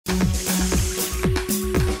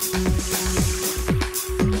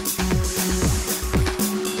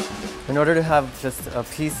In order to have just a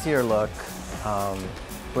piecier look,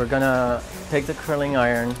 we're gonna take the curling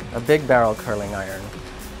iron, a big barrel curling iron,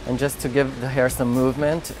 and just to give the hair some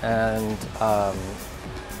movement and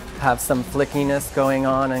have some flickiness going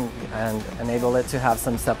on and enable it to have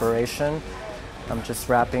some separation. I'm just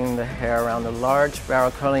wrapping the hair around the large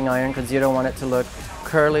barrel curling iron because you don't want it to look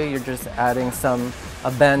curly. You're just adding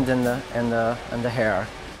a bend in the hair.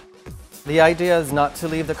 The idea is not to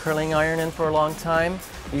leave the curling iron in for a long time.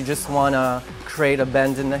 You just want to create a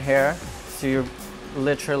bend in the hair, so you're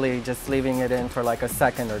literally just leaving it in for like a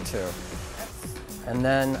second or two. And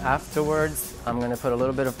then afterwards, I'm going to put a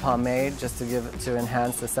little bit of pomade just to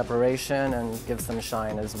enhance the separation and give some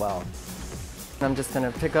shine as well. I'm just going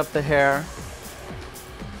to pick up the hair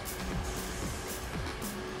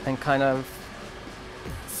and kind of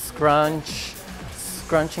scrunching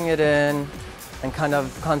it in and kind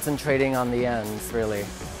of concentrating on the ends, really.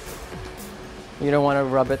 You don't want to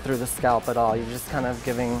rub it through the scalp at all. You're just kind of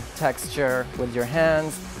giving texture with your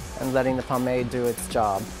hands and letting the pomade do its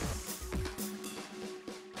job.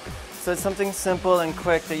 So it's something simple and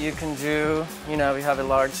quick that you can do. You know, you have a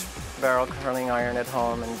large barrel curling iron at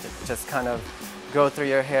home and just kind of go through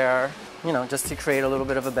your hair, you know, just to create a little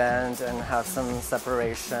bit of a bend and have some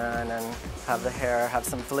separation and have the hair have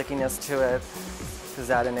some flickiness to it, because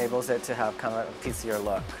that enables it to have kind of a piecier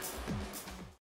look.